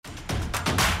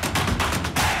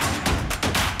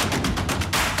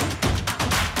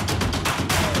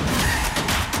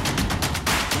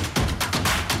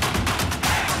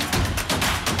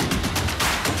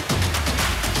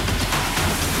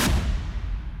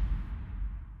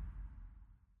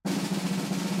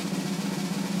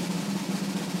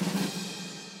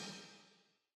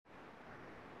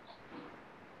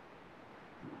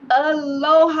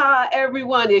Aloha,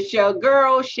 everyone. It's your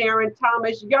girl, Sharon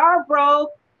Thomas Yarbrough.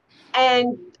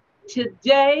 And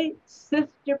today,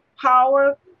 Sister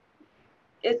Power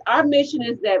is our mission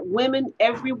is that women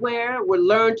everywhere will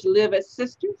learn to live as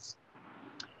sisters,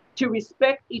 to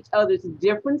respect each other's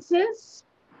differences,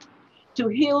 to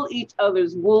heal each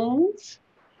other's wounds,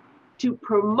 to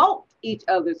promote each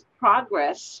other's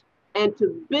progress, and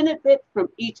to benefit from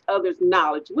each other's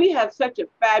knowledge. We have such a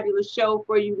fabulous show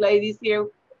for you ladies here.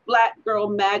 Black Girl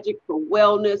Magic for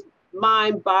wellness,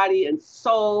 mind, body, and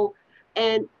soul.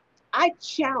 And I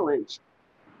challenge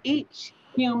each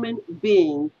human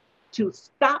being to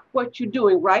stop what you're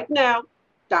doing right now.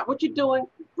 Stop what you're doing.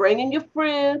 Bring in your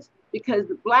friends because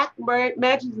the Black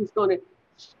Magic is going to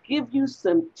give you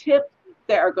some tips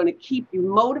that are going to keep you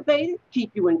motivated,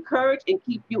 keep you encouraged, and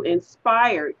keep you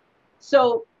inspired.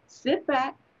 So sit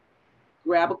back,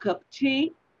 grab a cup of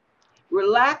tea,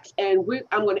 relax, and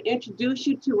I'm going to introduce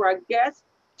you to our guest,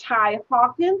 Ty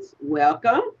Hawkins.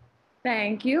 Welcome.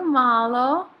 Thank you,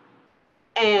 Malo.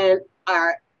 And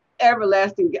our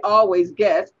everlasting, always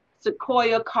guest,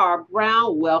 Sequoia Carr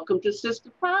Brown. Welcome to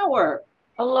Sister Power.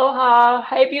 Aloha.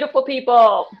 Hey, beautiful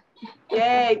people.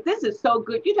 Yay, this is so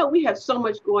good. We have so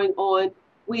much going on.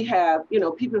 We have,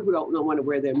 people who don't want to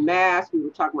wear their masks. We were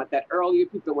talking about that earlier.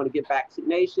 People don't want to get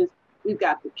vaccinations. We've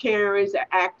got the Karens that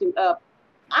are acting up.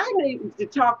 I need to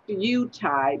talk to you,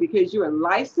 Ty, because you're a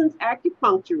licensed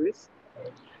acupuncturist,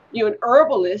 you're an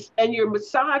herbalist, and you're a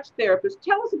massage therapist.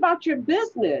 Tell us about your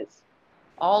business.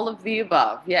 All of the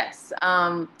above, yes.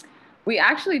 We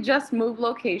actually just moved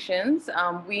locations.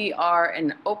 We are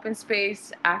an open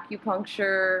space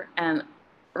acupuncture and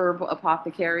herb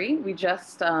apothecary. We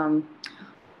just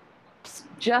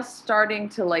starting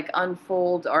to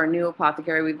unfold our new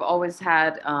apothecary. We've always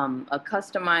had a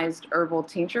customized herbal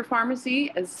tincture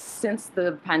pharmacy since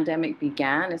the pandemic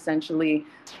began. Essentially,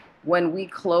 when we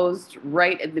closed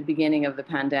right at the beginning of the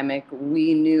pandemic,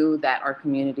 we knew that our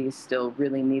community still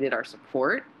really needed our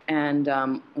support.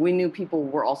 And we knew people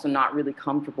were also not really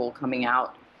comfortable coming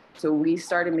out. So we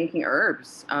started making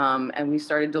herbs and we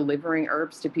started delivering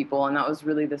herbs to people. And that was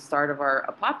really the start of our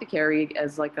apothecary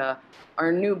as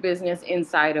our new business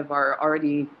inside of our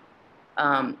already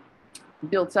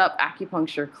built up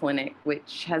acupuncture clinic,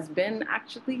 which has been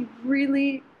actually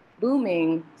really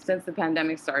booming since the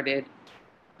pandemic started.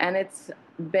 And it's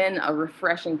been a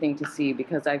refreshing thing to see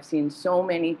because I've seen so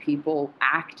many people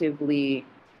actively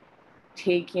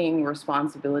taking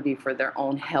responsibility for their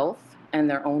own health and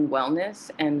their own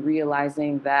wellness and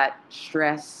realizing that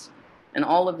stress and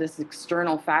all of this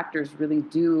external factors really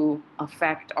do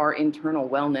affect our internal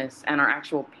wellness and our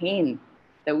actual pain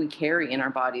that we carry in our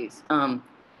bodies.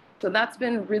 So that's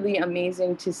been really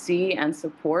amazing to see and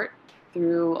support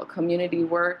through community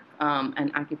work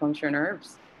and acupuncture and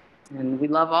herbs. And we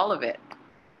love all of it.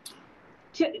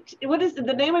 What is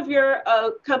the name of your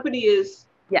company is?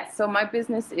 Yes, so my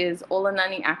business is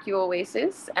Olanani Acu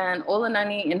Oasis, and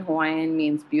Olanani in Hawaiian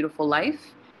means beautiful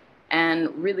life.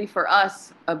 And really for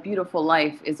us, a beautiful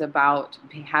life is about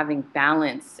having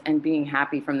balance and being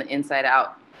happy from the inside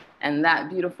out. And that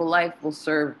beautiful life will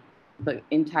serve the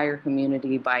entire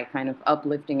community by kind of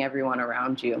uplifting everyone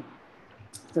around you.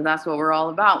 So that's what we're all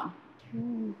about.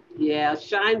 Yeah,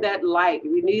 shine that light.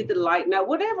 We need the light. Now,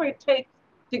 whatever it takes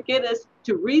to get us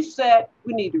to reset,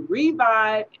 we need to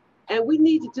revive, and we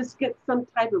need to just get some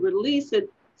type of release. And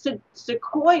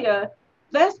Sequoia,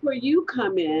 that's where you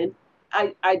come in.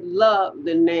 I love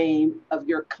the name of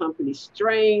your company,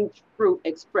 Strange Fruit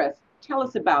Express. Tell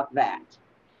us about that.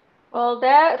 Well,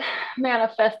 that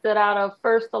manifested out of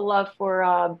first a love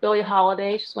for Billie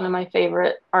Holiday. She's one of my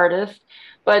favorite artists,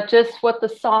 but just what the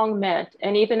song meant.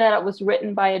 And even that it was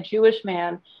written by a Jewish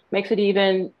man makes it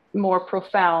even more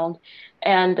profound.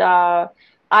 And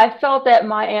I felt that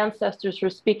my ancestors were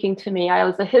speaking to me. I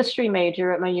was a history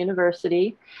major at my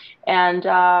university, and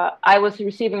I was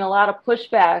receiving a lot of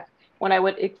pushback when I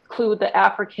would include the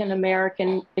African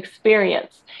American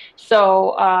experience.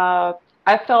 So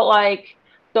I felt like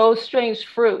those strange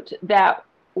fruit that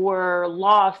were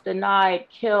lost, denied,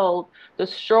 killed,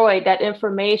 destroyed, that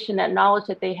information, that knowledge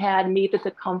that they had needed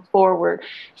to come forward.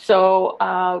 So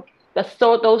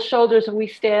those shoulders we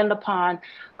stand upon,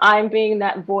 I'm being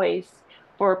that voice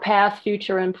for past,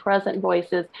 future, and present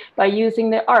voices by using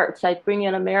the arts. I bring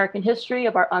in American history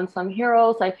of our unsung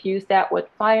heroes. I fuse that with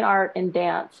fine art and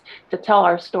dance to tell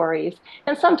our stories.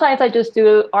 And sometimes I just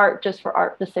do art just for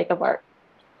art, the sake of art.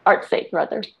 Art's sake,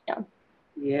 rather. Yeah.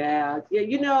 Yeah.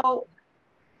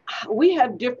 We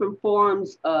have different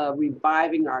forms of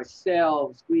reviving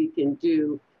ourselves. We can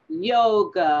do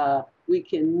yoga, we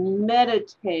can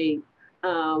meditate,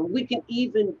 we can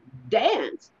even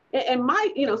dance. And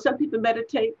my, some people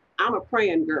meditate. I'm a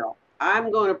praying girl.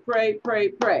 I'm going to pray, pray,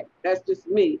 pray. That's just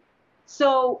me.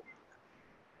 So,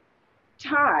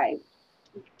 Ty,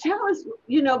 tell us,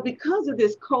 because of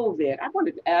this COVID, I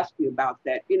wanted to ask you about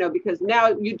that, because now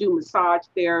you do massage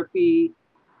therapy.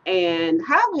 And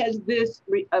how has this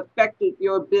affected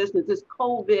your business, this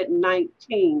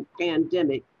COVID-19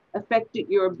 pandemic affected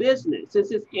your business since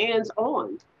it's hands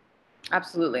on?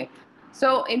 Absolutely.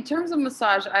 So in terms of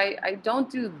massage, I don't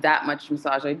do that much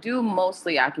massage. I do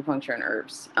mostly acupuncture and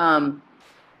herbs.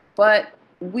 But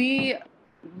we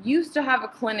used to have a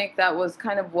clinic that was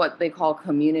kind of what they call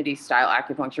community style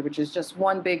acupuncture, which is just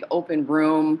one big open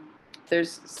room.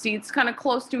 There's seats kind of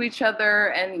close to each other,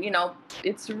 and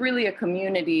it's really a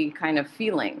community kind of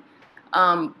feeling.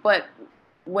 But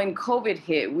when COVID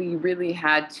hit, we really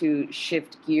had to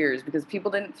shift gears because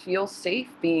people didn't feel safe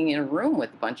being in a room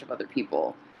with a bunch of other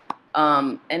people.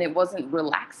 And it wasn't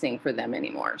relaxing for them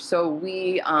anymore. So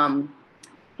we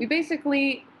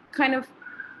basically kind of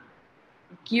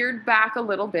geared back a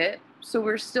little bit. So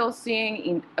we're still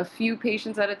seeing a few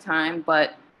patients at a time,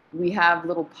 but we have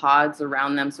little pods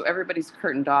around them. So everybody's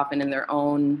curtained off and in their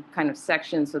own kind of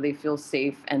section so they feel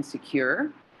safe and secure.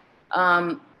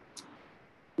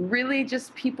 Really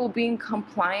just people being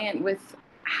compliant with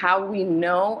how we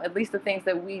know, at least the things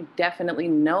that we definitely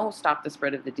know stop the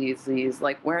spread of the disease,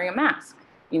 like wearing a mask,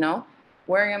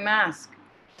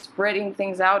 spreading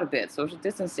things out a bit, social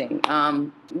distancing.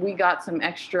 We got some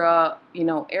extra,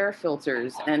 air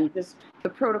filters and just the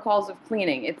protocols of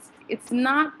cleaning. It's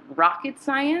not rocket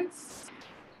science.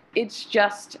 It's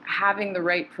just having the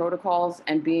right protocols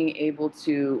and being able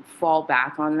to fall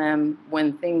back on them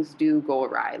when things do go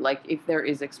awry, like if there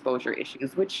is exposure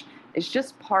issues, which is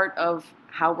just part of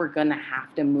how we're going to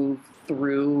have to move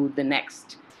through the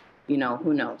next,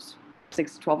 who knows,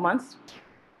 6 to 12 months.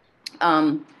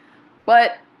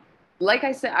 But like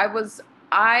I said, I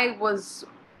was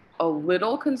a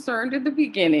little concerned at the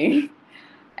beginning,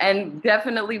 and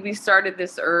definitely we started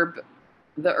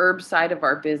the herb side of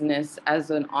our business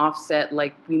as an offset,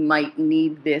 like we might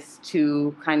need this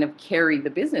to kind of carry the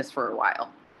business for a while.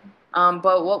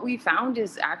 But what we found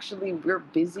is actually we're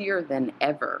busier than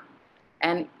ever.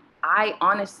 And I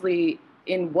honestly,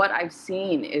 in what I've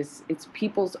seen, it's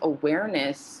people's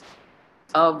awareness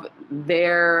of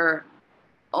their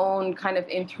own kind of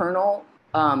internal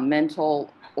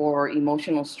mental or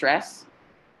emotional stress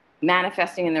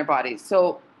manifesting in their bodies.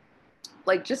 So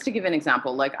like, just to give an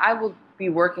example, like I will be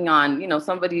working on,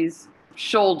 somebody's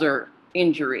shoulder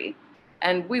injury,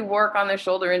 and we work on their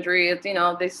shoulder injury. It's,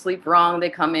 they sleep wrong, they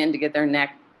come in to get their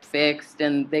neck fixed,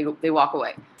 and they walk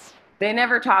away. They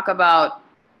never talk about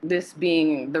this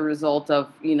being the result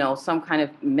of, some kind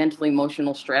of mental,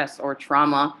 emotional stress or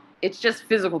trauma. It's just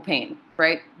physical pain,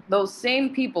 right? Those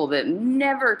same people that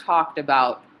never talked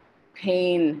about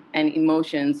pain and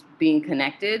emotions being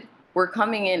connected were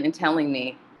coming in and telling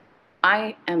me,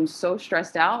 I am so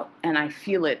stressed out and I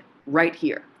feel it right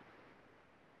here.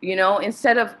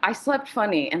 Instead of I slept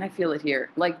funny and I feel it here.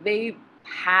 Like they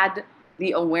had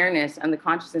the awareness and the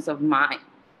consciousness of mind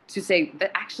to say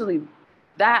that actually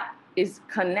that is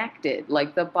connected.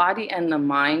 Like the body and the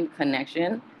mind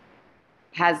connection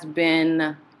has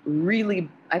been really,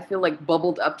 I feel like,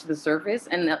 bubbled up to the surface.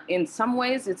 And in some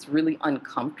ways it's really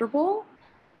uncomfortable,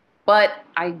 but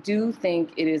I do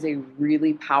think it is a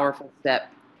really powerful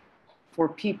step for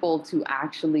people to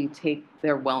actually take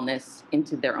their wellness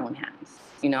into their own hands,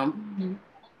 Mm-hmm.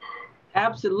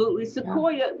 Absolutely.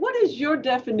 Sequoia, what is your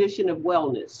definition of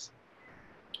wellness?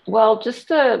 Well, just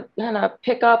to kind of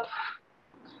pick up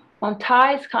on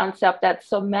Ty's concept, that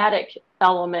somatic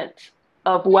element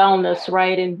of wellness,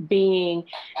 right, and being.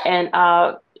 And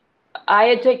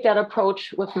I take that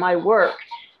approach with my work,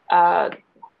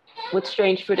 with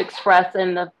Strange Fruit Express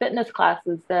and the fitness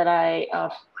classes that I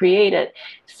created.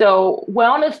 So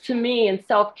wellness to me and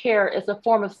self-care is a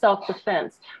form of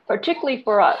self-defense, particularly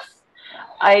for us.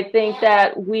 I think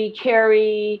that we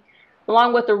carry,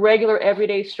 along with the regular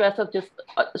everyday stress of just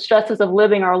stresses of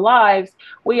living our lives,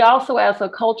 we also as a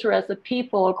culture, as a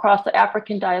people across the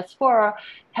African diaspora,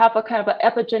 have a kind of an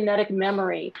epigenetic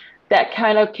memory that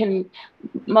kind of can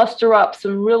muster up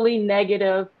some really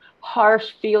negative,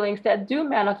 harsh feelings that do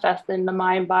manifest in the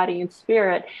mind, body, and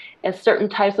spirit as certain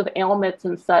types of ailments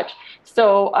and such.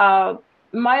 So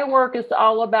my work is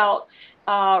all about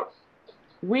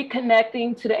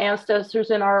reconnecting to the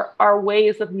ancestors and our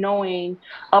ways of knowing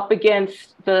up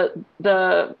against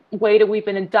the way that we've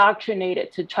been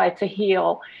indoctrinated to try to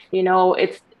heal. You know,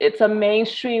 it's a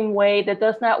mainstream way that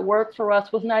does not work for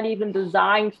us, was not even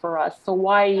designed for us. So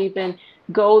why even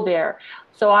go there?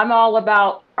 So I'm all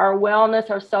about our wellness,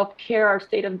 our self-care, our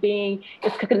state of being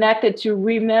is connected to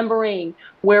remembering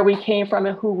where we came from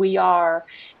and who we are,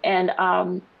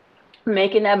 and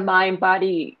making that mind,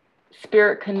 body,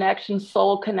 spirit connection,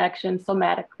 soul connection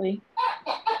somatically.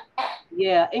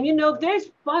 Yeah, and you know, there's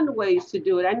fun ways to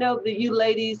do it. I know that you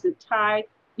ladies at Thai,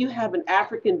 you have an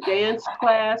African dance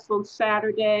class on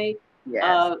Saturday.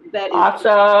 Yes. That is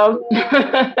Awesome.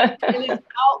 and it's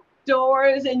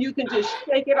outdoors, and you can just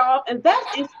shake it off. And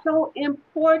that is so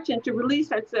important to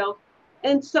release ourselves.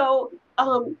 And so,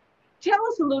 tell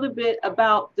us a little bit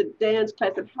about the dance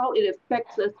class and how it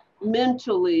affects us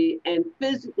mentally and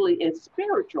physically and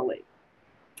spiritually.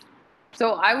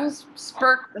 So I will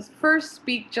first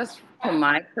speak just to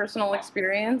my personal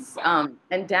experience.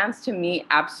 And dance to me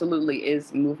absolutely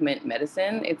is movement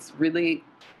medicine. It's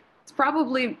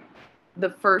probably the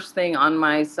first thing on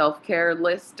my self-care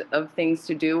list of things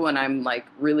to do when I'm like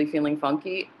really feeling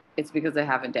funky. It's because I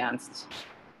haven't danced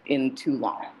in too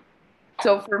long.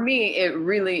 So for me, it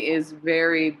really is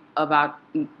very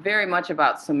much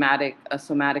about a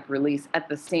somatic release. At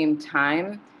the same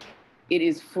time, it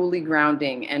is fully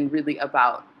grounding and really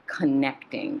about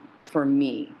connecting for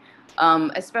me.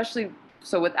 Especially,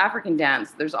 so with African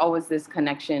dance, there's always this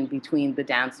connection between the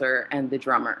dancer and the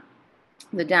drummer.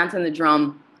 The dance and the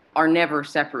drum are never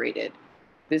separated.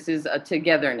 This is a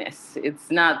togetherness. It's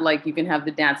not like you can have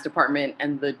the dance department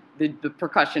and the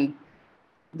percussion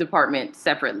department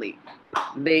separately.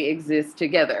 They exist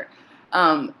together.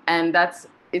 And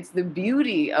it's the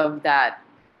beauty of that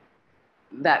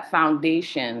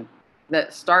foundation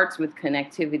that starts with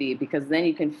connectivity, because then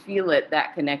you can feel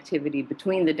that connectivity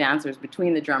between the dancers,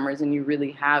 between the drummers, and you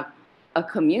really have a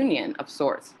communion of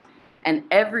sorts. And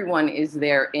everyone is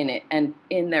there in it and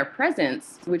in their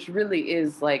presence, which really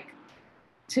is like,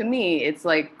 to me, it's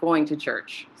like going to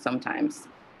church sometimes.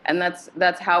 And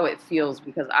that's how it feels,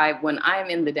 because when I'm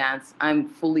in the dance, I'm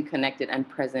fully connected and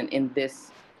present in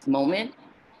this moment.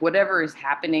 Whatever is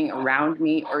happening around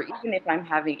me, or even if I'm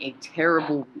having a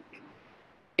terrible week,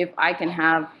 if I can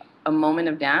have a moment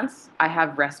of dance, I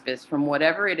have respite from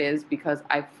whatever it is, because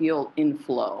I feel in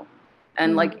flow.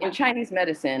 And like in Chinese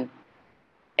medicine,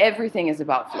 everything is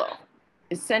about flow.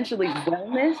 Essentially,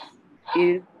 wellness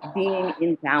is being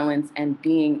in balance and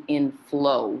being in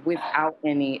flow without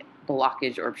any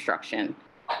blockage or obstruction.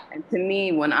 And to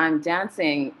me, when I'm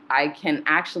dancing, I can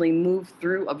actually move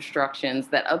through obstructions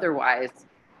that otherwise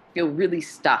feel really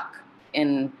stuck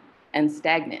and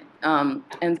stagnant.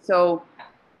 And so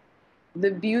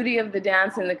the beauty of the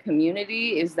dance in the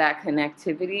community is that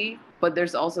connectivity, but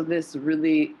there's also this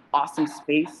really awesome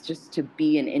space just to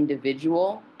be an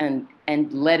individual and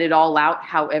let it all out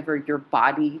however your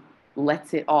body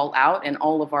lets it all out, and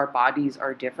all of our bodies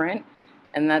are different.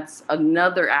 And that's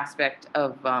another aspect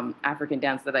of African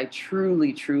dance that I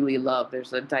truly, truly love.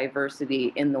 There's a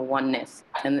diversity in the oneness,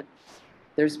 and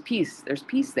there's peace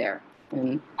there.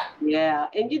 And yeah,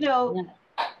 and you know,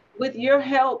 with your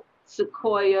help,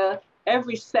 Sequoia,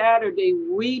 every Saturday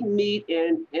we meet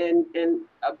in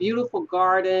a beautiful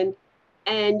garden,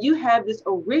 and you have this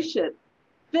Orisha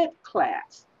fit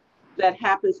class that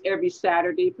happens every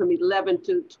Saturday from 11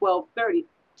 to 12:30.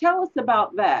 Tell us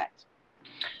about that.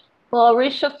 Well,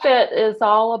 Orisha Fit is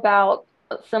all about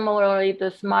similarly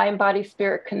this mind, body,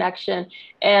 spirit connection,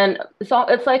 and it's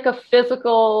like a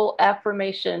physical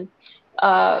affirmation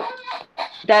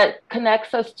that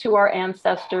connects us to our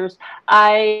ancestors.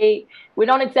 We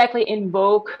don't exactly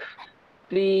invoke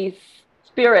the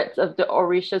spirits of the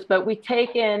Orishas, but we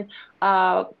take in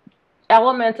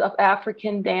elements of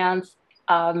African dance,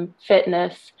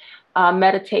 fitness,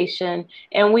 meditation,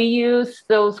 and we use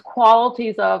those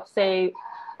qualities of, say,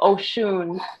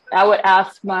 Oshun. I would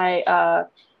ask my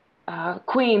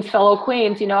fellow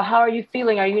queens, you know, how are you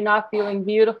feeling? Are you not feeling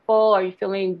beautiful? Are you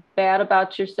feeling bad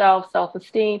about yourself,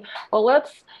 self-esteem? Well,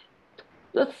 let's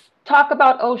talk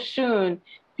about Oshun,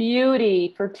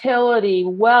 beauty, fertility,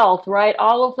 wealth, right?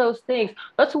 All of those things.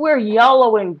 Let's wear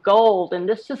yellow and gold, and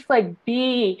let's just like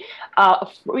be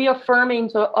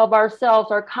reaffirming of ourselves,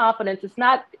 our confidence. It's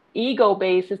not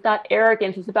ego-based, it's not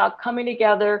arrogance, it's about coming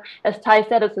together, as Ty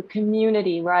said, as a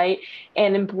community, right?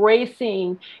 And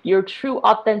embracing your true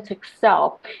authentic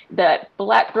self, that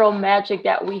Black girl magic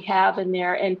that we have in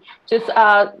there, and just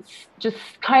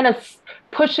kind of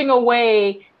pushing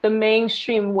away the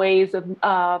mainstream ways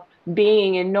of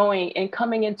being and knowing and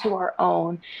coming into our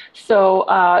own. So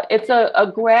it's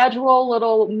a gradual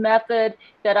little method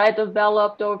that I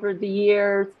developed over the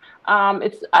years.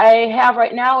 I have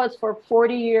right now, it's for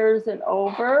 40 years and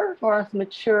over, or it's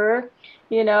mature,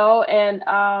 you know,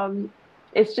 and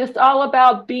it's just all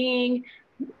about being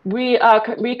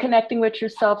reconnecting with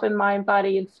yourself in mind,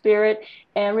 body, and spirit,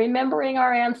 and remembering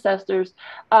our ancestors.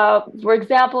 For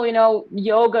example, you know,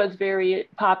 yoga is very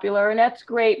popular, and that's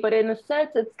great, but in a sense,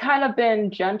 it's kind of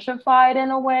been gentrified in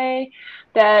a way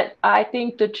that I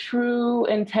think the true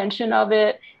intention of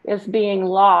it is being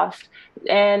lost.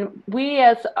 And we,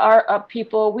 as our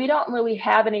people, we don't really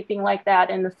have anything like that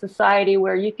in the society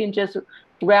where you can just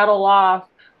rattle off.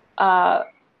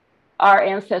 Our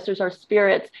ancestors, our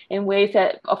spirits, in ways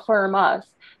that affirm us.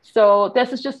 So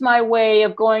this is just my way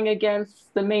of going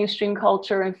against the mainstream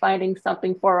culture and finding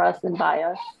something for us and by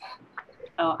us.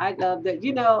 Oh, I love that.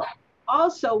 You know,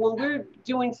 also when we're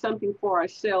doing something for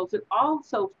ourselves, it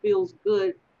also feels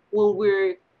good when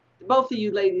we're, both of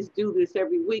you ladies do this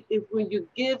every week, if when you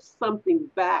give something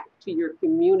back to your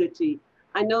community.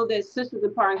 I know that Sisters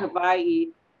in Park Hawaii,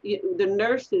 the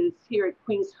nurses here at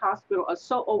Queens Hospital are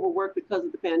so overworked because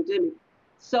of the pandemic.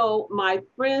 So my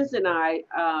friends and I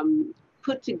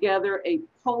put together a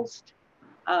post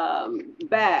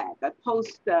bag, a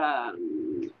post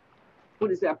what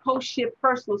is that, post shift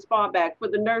personal spa bag for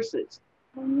the nurses.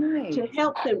 Oh, nice. To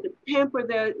help them to pamper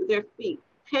their feet,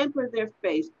 pamper their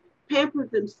face, pamper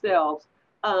themselves,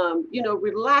 you know,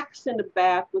 relax in the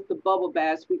bath with the bubble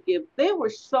baths we give. They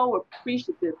were so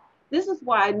appreciative. This is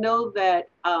why I know that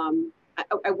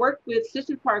I worked with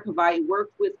Sister Park Hawaii,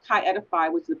 worked with Chi Edify,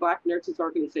 which is the Black Nurses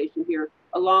Organization here,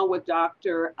 along with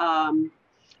Dr.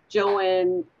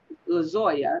 Joanne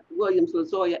Lazoya, Williams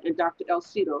Lazoya, and Dr. El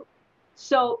Cito.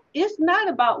 So it's not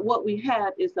about what we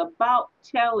have, it's about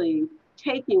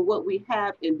taking what we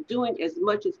have and doing as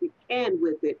much as we can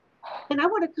with it. And I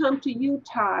want to come to you,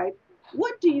 Ty.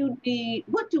 What do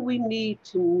we need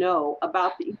to know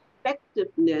about the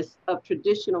effectiveness of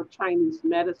traditional Chinese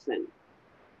medicine?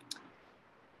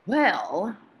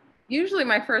 Well, usually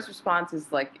my first response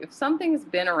is like, if something's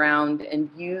been around and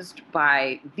used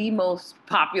by the most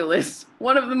populous,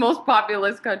 one of the most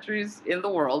populous countries in the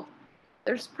world,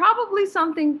 there's probably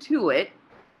something to it.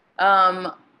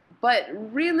 But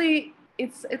really,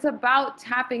 it's about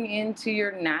tapping into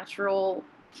your natural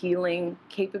healing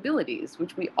capabilities,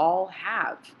 which we all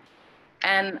have.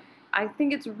 And I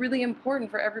think it's really important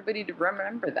for everybody to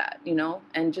remember that, you know,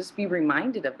 and just be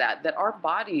reminded of that our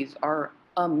bodies are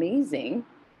amazing.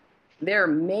 They're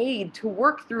made to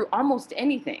work through almost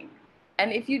anything.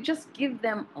 And if you just give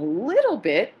them a little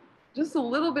bit, just a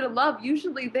little bit of love,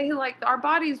 usually our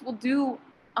bodies will do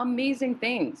amazing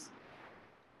things.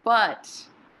 But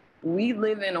we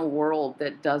live in a world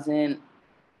that doesn't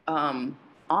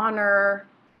honor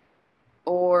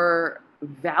or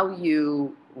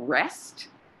value rest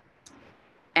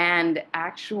and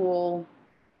actual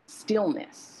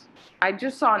stillness. I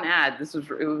just saw an ad. It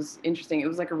was interesting. It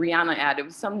was like a Rihanna ad. It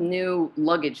was some new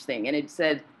luggage thing, and it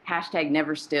said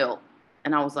 #never still.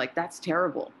 And I was like, that's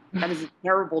terrible. That is a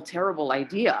terrible, terrible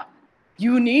idea.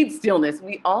 You need stillness.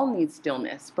 We all need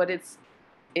stillness, but it's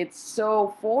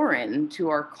so foreign to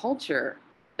our culture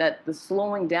that the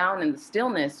slowing down and the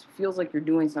stillness feels like you're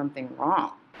doing something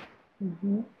wrong.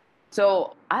 Mm-hmm.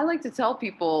 So I like to tell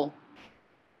people,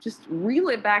 just reel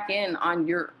it back in on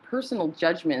your personal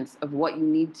judgments of what you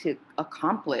need to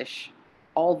accomplish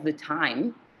all the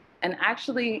time, and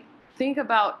actually think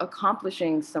about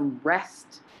accomplishing some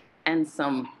rest and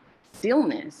some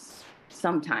stillness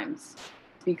sometimes,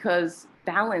 because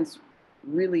balance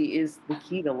really is the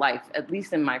key to life, at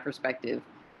least in my perspective.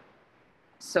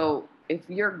 So if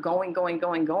you're going,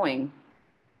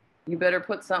 you better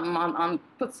put something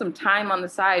put some time on the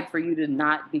side for you to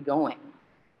not be going.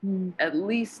 At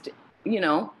least,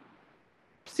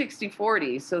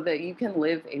 60-40, so that you can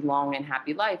live a long and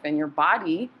happy life, and your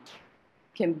body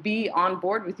can be on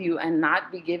board with you and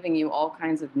not be giving you all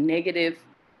kinds of negative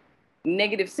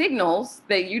signals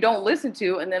that you don't listen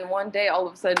to. And then one day, all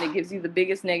of a sudden, it gives you the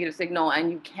biggest negative signal and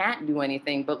you can't do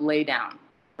anything but lay down,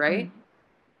 right? Mm-hmm.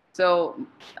 So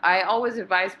I always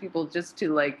advise people just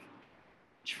to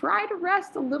try to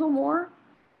rest a little more,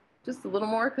 just a little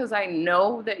more, because I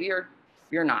know that you're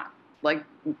not.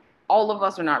 All of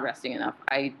us are not resting enough.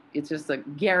 It's just a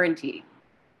guarantee.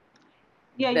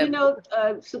 Yeah,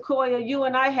 Sequoia, you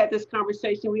and I had this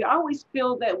conversation. We always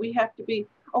feel that we have to be,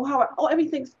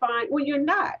 everything's fine. Well, you're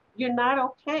not. You're not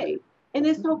okay. And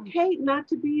it's okay not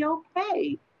to be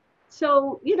okay.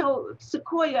 So,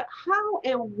 Sequoia, how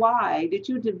and why did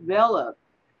you develop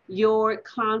your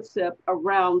concept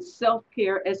around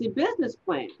self-care as a business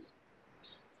plan?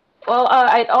 Well,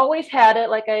 I'd always had it,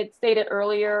 like I had stated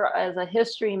earlier, as a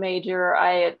history major.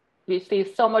 I had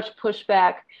received so much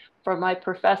pushback from my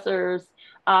professors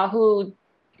who,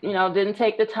 didn't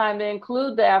take the time to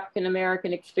include the African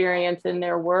American experience in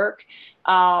their work.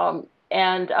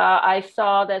 And I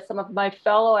saw that some of my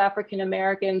fellow African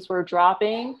Americans were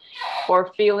dropping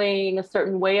or feeling a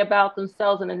certain way about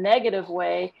themselves in a negative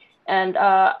way. And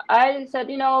I said,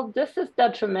 this is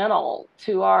detrimental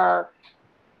to our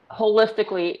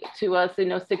holistically to us,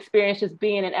 to experience just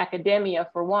being in academia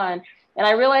for one. And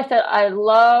I realized that I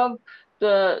love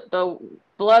the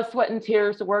blood, sweat, and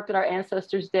tears, the work that our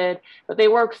ancestors did, but they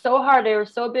worked so hard. They were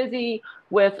so busy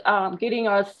with getting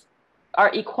us our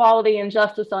equality and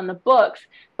justice on the books.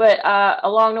 But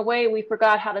along the way, we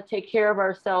forgot how to take care of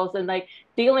ourselves and like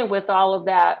dealing with all of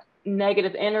that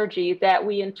negative energy that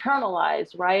we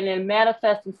internalize, right? And it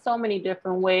manifests in so many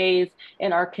different ways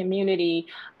in our community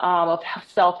of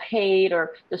self-hate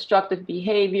or destructive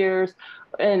behaviors,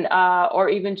 and or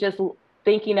even just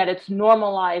thinking that it's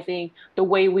normalizing the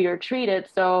way we are treated.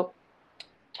 So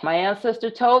my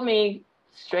ancestor told me,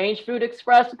 strange fruit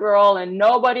express, girl, and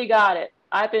nobody got it.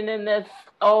 I've been in this,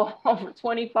 over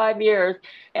 25 years.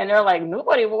 And they're like,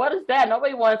 nobody, what is that?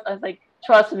 Nobody wants, I was like,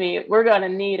 trust me, we're going to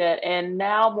need it. And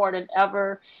now more than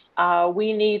ever,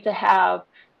 we need to have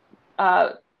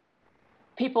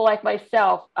people like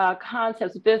myself,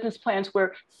 concepts, business plans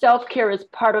where self-care is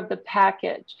part of the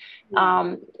package.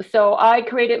 So I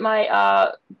created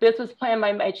my business plan.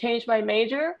 I changed my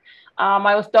major.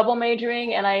 I was double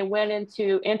majoring and I went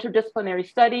into interdisciplinary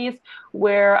studies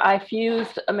where I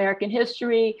fused American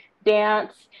history,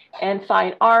 dance, and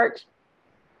fine art,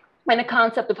 and a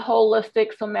concept of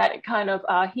holistic somatic kind of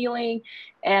healing.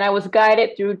 And I was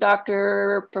guided through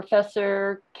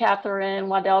Professor Catherine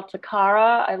Waddell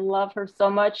Takara. I love her so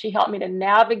much. She helped me to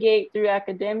navigate through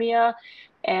academia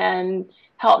and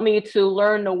helped me to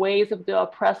learn the ways of the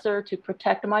oppressor to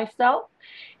protect myself.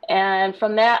 And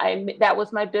from that, that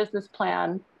was my business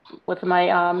plan with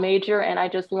my major, and I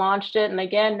just launched it. And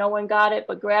again, no one got it,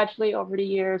 but gradually over the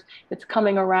years, it's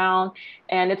coming around,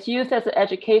 and it's used as an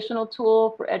educational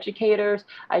tool for educators.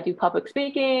 I do public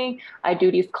speaking, I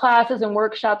do these classes and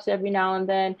workshops every now and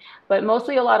then, but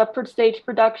mostly a lot of stage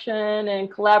production and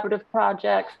collaborative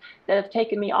projects that have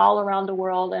taken me all around the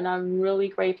world. And I'm really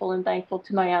grateful and thankful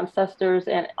to my ancestors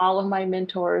and all of my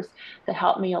mentors that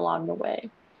helped me along the way.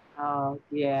 Oh,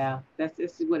 yeah, this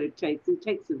is what it takes. It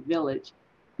takes a village.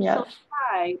 Yes. So,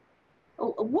 Ty,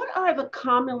 what are the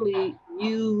commonly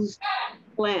used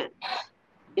plants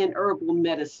in herbal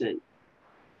medicine?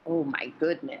 Oh my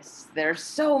goodness, there's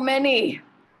so many.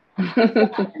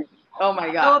 Oh my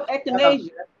I God. know echinacea.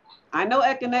 I know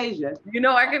echinacea. You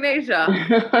know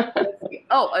echinacea.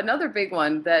 Oh, another big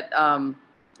one that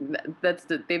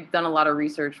they've done a lot of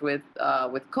research with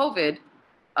COVID,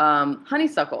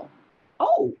 honeysuckle.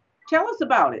 Oh, tell us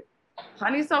about it.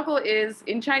 Honeysuckle is,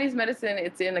 in Chinese medicine,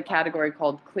 it's in a category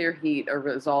called clear heat or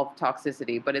resolved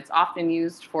toxicity, but it's often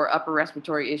used for upper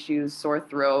respiratory issues, sore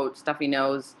throat, stuffy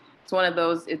nose. It's one of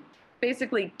those, it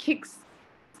basically kicks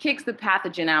the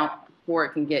pathogen out before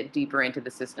it can get deeper into the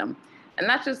system. And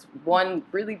that's just one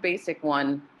really basic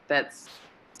one that's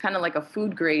kind of like a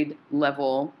food grade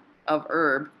level of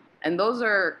herb. And those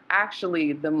are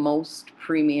actually the most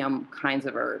premium kinds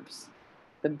of herbs.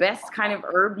 The best kind of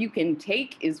herb you can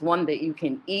take is one that you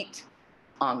can eat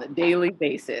on a daily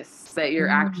basis, that you're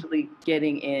actually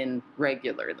getting in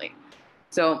regularly.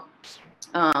 So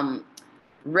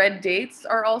red dates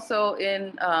are also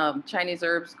in Chinese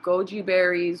herbs, goji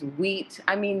berries, wheat.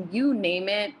 I mean, you name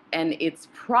it, and it's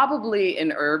probably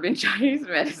an herb in Chinese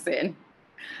medicine.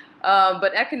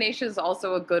 But echinacea is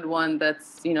also a good one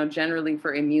that's, generally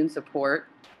for immune support.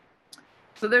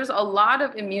 So there's a lot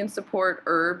of immune support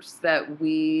herbs that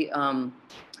we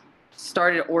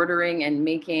started ordering and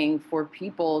making for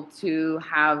people to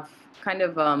have kind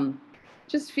of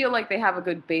just feel like they have a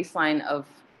good baseline of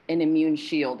an immune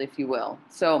shield, if you will.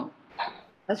 So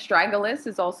astragalus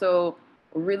is also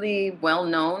really well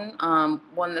known,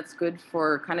 one that's good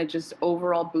for kind of just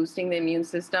overall boosting the immune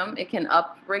system. It can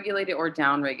up-regulate it or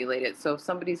down-regulate it. So if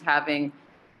somebody's having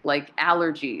like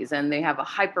allergies and they have a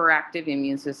hyperactive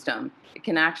immune system, it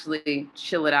can actually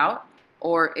chill it out.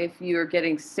 Or if you're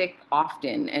getting sick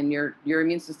often and your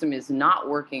immune system is not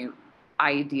working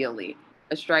ideally,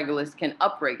 astragalus can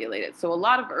upregulate it. So a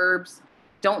lot of herbs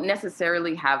don't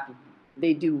necessarily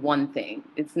they do one thing.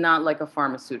 It's not like a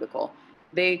pharmaceutical.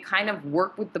 They kind of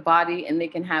work with the body and they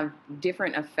can have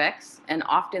different effects, and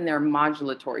often they're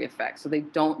modulatory effects. So they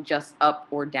don't just up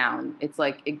or down. It's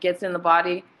like it gets in the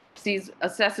body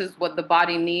assesses what the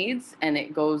body needs, and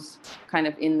it goes kind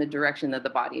of in the direction that the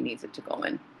body needs it to go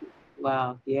in.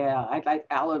 Wow, yeah, I like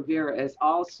aloe vera as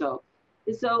also.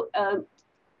 So,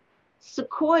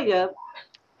 Sequoia,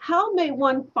 how may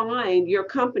one find your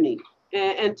company?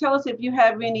 And tell us if you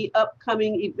have any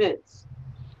upcoming events.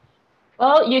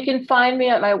 Well, you can find me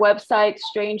at my website,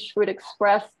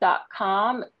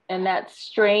 strangefruitexpress.com. And that's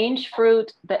strange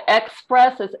fruit. The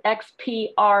express is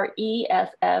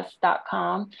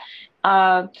XPRESS.com.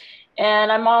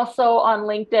 And I'm also on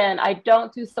LinkedIn. I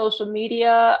don't do social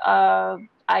media.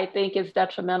 I think it's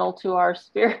detrimental to our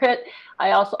spirit.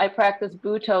 I practice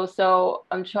Buto, so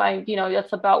I'm trying,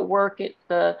 that's about work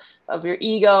of your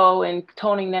ego and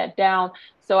toning that down.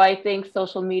 So I think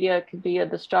social media could be a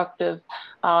destructive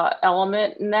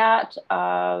element in that.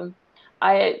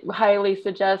 I highly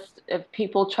suggest if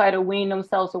people try to wean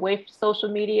themselves away from social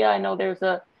media. I know there's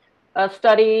a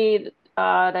study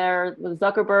there with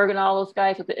Zuckerberg and all those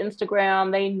guys with the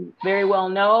Instagram. They very well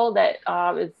know that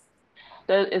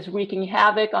is wreaking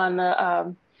havoc on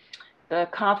the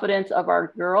confidence of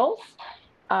our girls.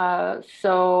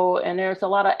 And there's a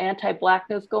lot of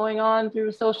anti-Blackness going on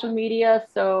through social media.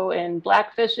 And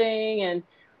blackfishing and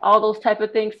all those type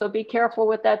of things. So be careful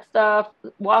with that stuff.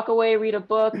 Walk away, read a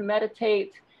book,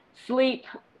 meditate, sleep,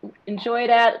 enjoy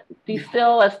that. Be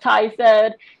still, as Ty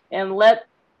said, and let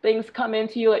things come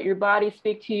into you. Let your body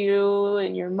speak to you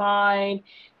and your mind,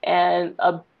 and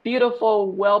a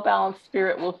beautiful, well-balanced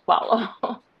spirit will follow.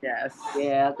 Yes.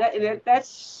 Yeah, that's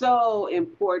so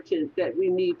important, that we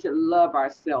need to love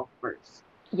ourselves first.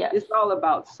 Yes. It's all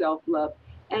about self-love.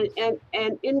 And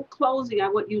in closing, I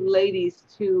want you ladies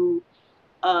to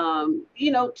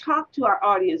talk to our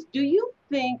audience. Do you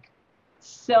think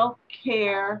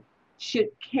self-care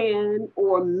can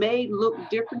or may look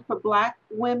different for Black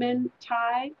women,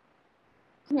 Ty?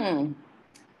 That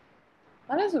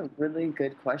is a really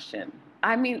good question.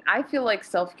 I mean, I feel like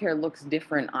self-care looks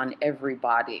different on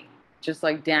everybody, just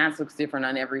like dance looks different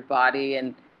on everybody.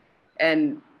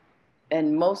 And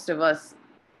most of us,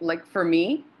 like for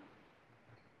me,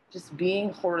 just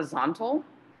being horizontal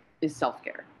is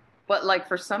self-care. But like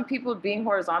for some people, being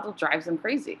horizontal drives them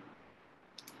crazy.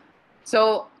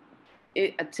 So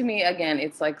to me, again,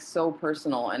 it's like so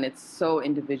personal and it's so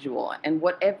individual. And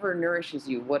whatever nourishes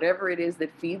you, whatever it is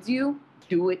that feeds you,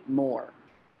 do it more.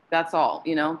 That's all,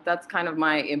 that's kind of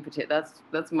my impetus.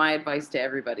 That's my advice to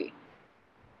everybody.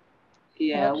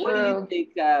 Yeah, That's what true. do you think?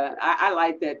 I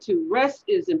like that too. Rest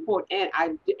is important,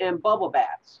 and bubble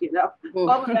baths.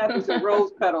 Bubble baths with some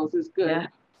rose petals is good. Yeah.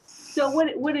 So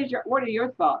what are your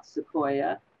thoughts,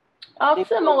 Sequoia?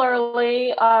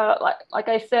 Similarly, like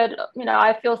I said,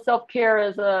 I feel self-care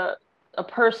is a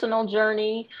personal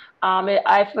journey.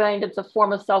 I find it's a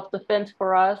form of self-defense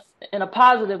for us in a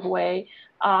positive way.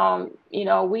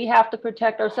 We have to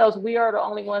protect ourselves. We are the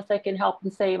only ones that can help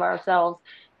and save ourselves.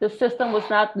 The system was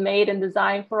not made and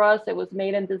designed for us. It was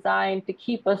made and designed to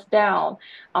keep us down.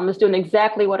 It's doing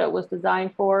exactly what it was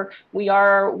designed for. We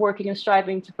are working and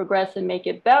striving to progress and make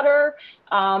it better.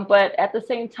 But at the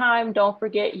same time, don't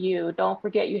forget you. Don't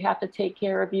forget you have to take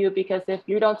care of you, because if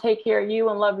you don't take care of you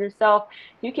and love yourself,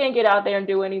 you can't get out there and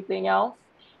do anything else,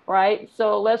 right?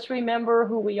 So let's remember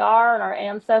who we are and our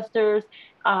ancestors.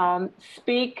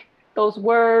 Speak those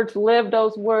words, live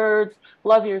those words,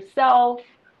 love yourself.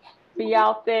 Be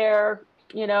out there,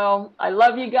 I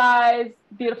love you guys,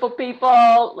 beautiful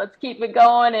people. Let's keep it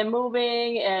going and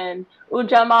moving, and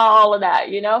Ujamaa, all of that,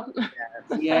 Yeah,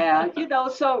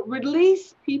 so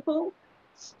release people,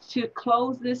 to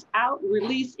close this out,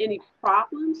 release any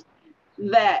problems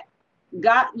that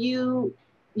got you,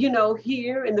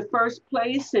 here in the first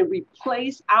place, and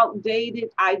replace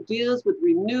outdated ideas with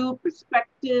renewed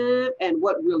perspective and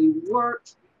what really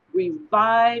works.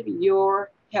 Revive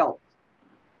your health.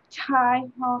 Ty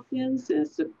Hawkins and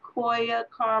Sequoia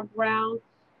Carr-Brown,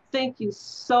 thank you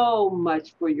so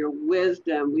much for your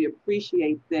wisdom. We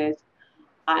appreciate this.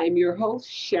 I'm your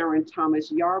host, Sharon Thomas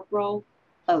Yarbrough.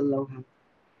 Aloha.